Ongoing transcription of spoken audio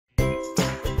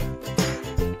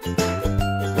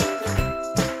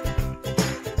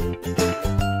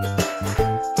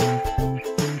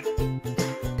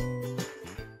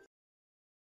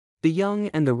The Young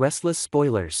and the Restless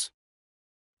spoilers.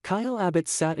 Kyle Abbott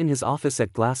sat in his office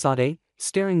at Glassade,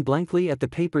 staring blankly at the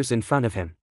papers in front of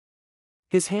him.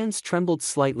 His hands trembled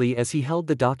slightly as he held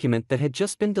the document that had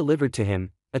just been delivered to him,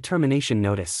 a termination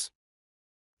notice.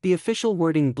 The official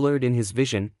wording blurred in his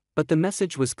vision, but the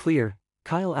message was clear: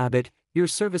 Kyle Abbott, your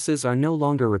services are no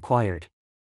longer required.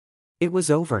 It was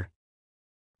over.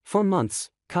 For months,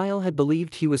 Kyle had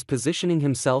believed he was positioning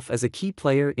himself as a key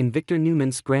player in Victor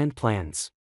Newman's grand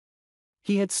plans.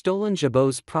 He had stolen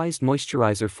Jabot's prized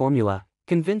moisturizer formula,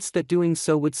 convinced that doing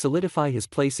so would solidify his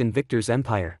place in Victor's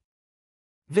empire.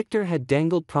 Victor had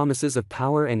dangled promises of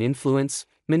power and influence,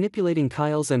 manipulating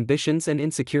Kyle's ambitions and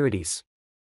insecurities.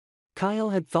 Kyle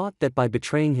had thought that by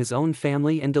betraying his own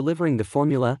family and delivering the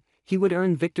formula, he would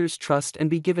earn Victor's trust and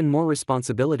be given more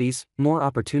responsibilities, more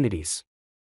opportunities.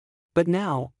 But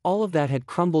now, all of that had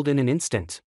crumbled in an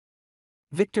instant.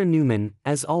 Victor Newman,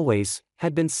 as always,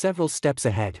 had been several steps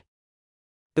ahead.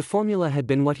 The formula had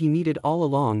been what he needed all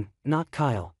along, not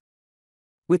Kyle.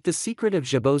 With the secret of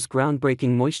Jabot's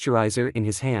groundbreaking moisturizer in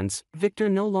his hands, Victor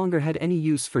no longer had any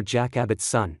use for Jack Abbott's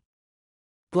son.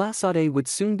 Glassade would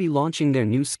soon be launching their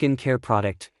new skincare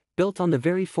product, built on the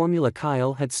very formula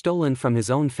Kyle had stolen from his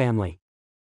own family.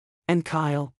 And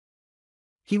Kyle?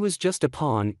 He was just a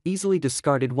pawn, easily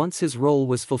discarded once his role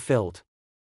was fulfilled.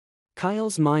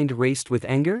 Kyle's mind raced with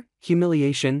anger,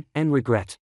 humiliation, and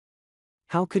regret.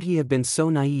 How could he have been so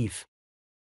naive?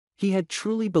 He had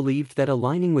truly believed that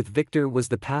aligning with Victor was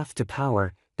the path to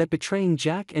power, that betraying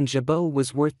Jack and Jabot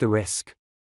was worth the risk.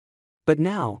 But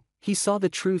now, he saw the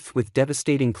truth with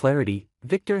devastating clarity: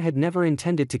 Victor had never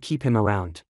intended to keep him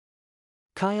around.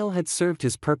 Kyle had served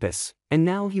his purpose, and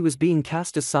now he was being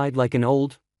cast aside like an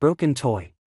old, broken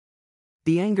toy.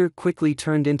 The anger quickly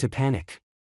turned into panic.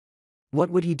 What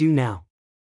would he do now?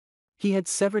 He had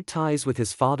severed ties with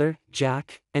his father,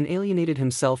 Jack, and alienated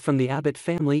himself from the Abbott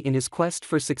family in his quest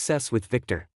for success with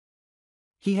Victor.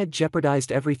 He had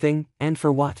jeopardized everything, and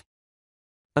for what?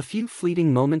 A few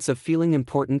fleeting moments of feeling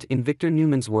important in Victor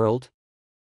Newman's world?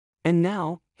 And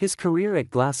now, his career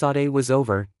at Glassade was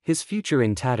over, his future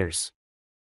in tatters.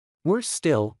 Worse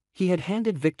still, he had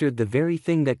handed Victor the very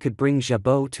thing that could bring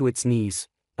Jabot to its knees,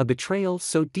 a betrayal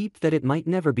so deep that it might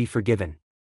never be forgiven.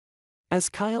 As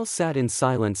Kyle sat in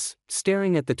silence,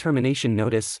 staring at the termination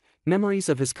notice, memories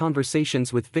of his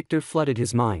conversations with Victor flooded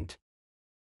his mind.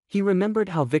 He remembered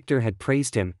how Victor had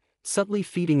praised him, subtly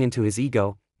feeding into his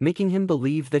ego, making him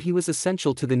believe that he was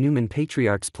essential to the Newman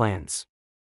patriarch's plans.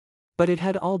 But it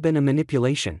had all been a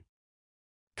manipulation.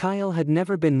 Kyle had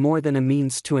never been more than a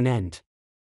means to an end.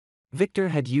 Victor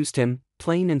had used him,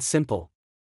 plain and simple.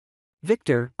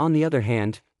 Victor, on the other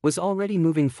hand, was already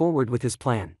moving forward with his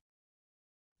plan.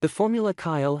 The formula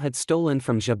Kyle had stolen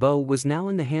from Jabot was now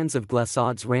in the hands of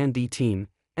Glassade's R&D team,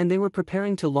 and they were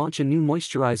preparing to launch a new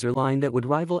moisturizer line that would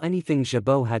rival anything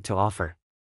Jabot had to offer.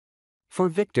 For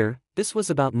Victor, this was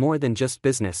about more than just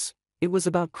business. It was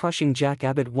about crushing Jack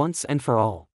Abbott once and for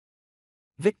all.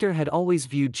 Victor had always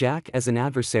viewed Jack as an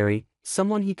adversary,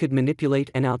 someone he could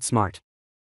manipulate and outsmart.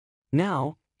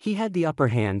 Now, he had the upper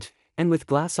hand, and with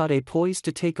Glassade poised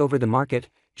to take over the market,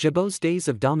 Jabot's days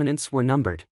of dominance were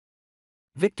numbered.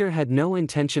 Victor had no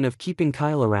intention of keeping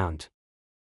Kyle around.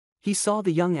 He saw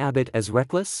the young Abbott as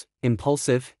reckless,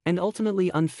 impulsive, and ultimately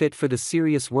unfit for the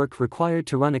serious work required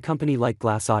to run a company like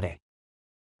Glassade.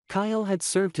 Kyle had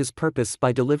served his purpose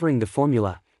by delivering the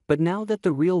formula, but now that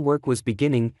the real work was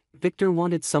beginning, Victor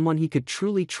wanted someone he could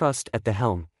truly trust at the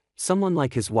helm, someone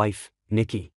like his wife,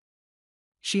 Nikki.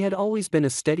 She had always been a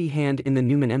steady hand in the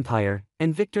Newman empire,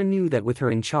 and Victor knew that with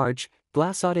her in charge,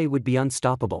 Glassade would be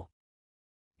unstoppable.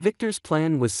 Victor's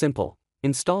plan was simple: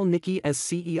 install Nikki as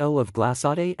CEO of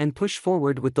Glassade and push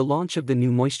forward with the launch of the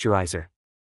new moisturizer.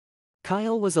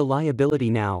 Kyle was a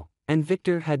liability now, and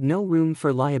Victor had no room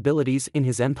for liabilities in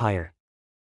his empire.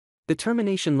 The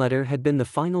termination letter had been the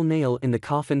final nail in the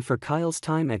coffin for Kyle's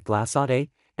time at Glassade,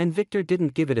 and Victor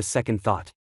didn't give it a second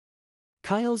thought.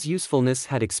 Kyle's usefulness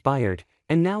had expired,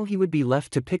 and now he would be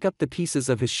left to pick up the pieces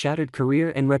of his shattered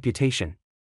career and reputation.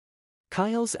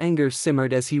 Kyle's anger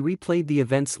simmered as he replayed the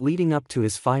events leading up to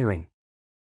his firing.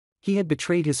 He had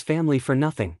betrayed his family for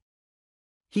nothing.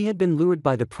 He had been lured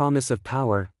by the promise of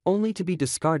power, only to be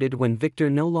discarded when Victor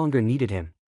no longer needed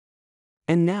him.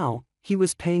 And now, he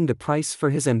was paying the price for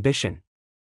his ambition.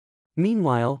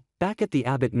 Meanwhile, back at the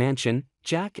Abbott mansion,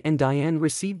 Jack and Diane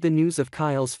received the news of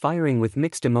Kyle's firing with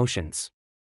mixed emotions.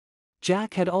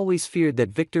 Jack had always feared that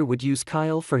Victor would use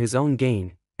Kyle for his own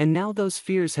gain, and now those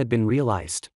fears had been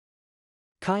realized.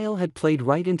 Kyle had played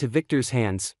right into Victor's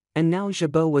hands, and now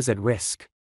Jabot was at risk.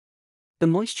 The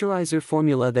moisturizer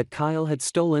formula that Kyle had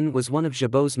stolen was one of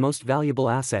Jabot's most valuable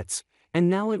assets,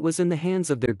 and now it was in the hands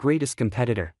of their greatest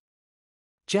competitor.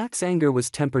 Jack's anger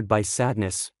was tempered by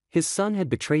sadness. His son had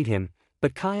betrayed him,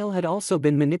 but Kyle had also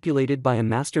been manipulated by a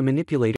master manipulator.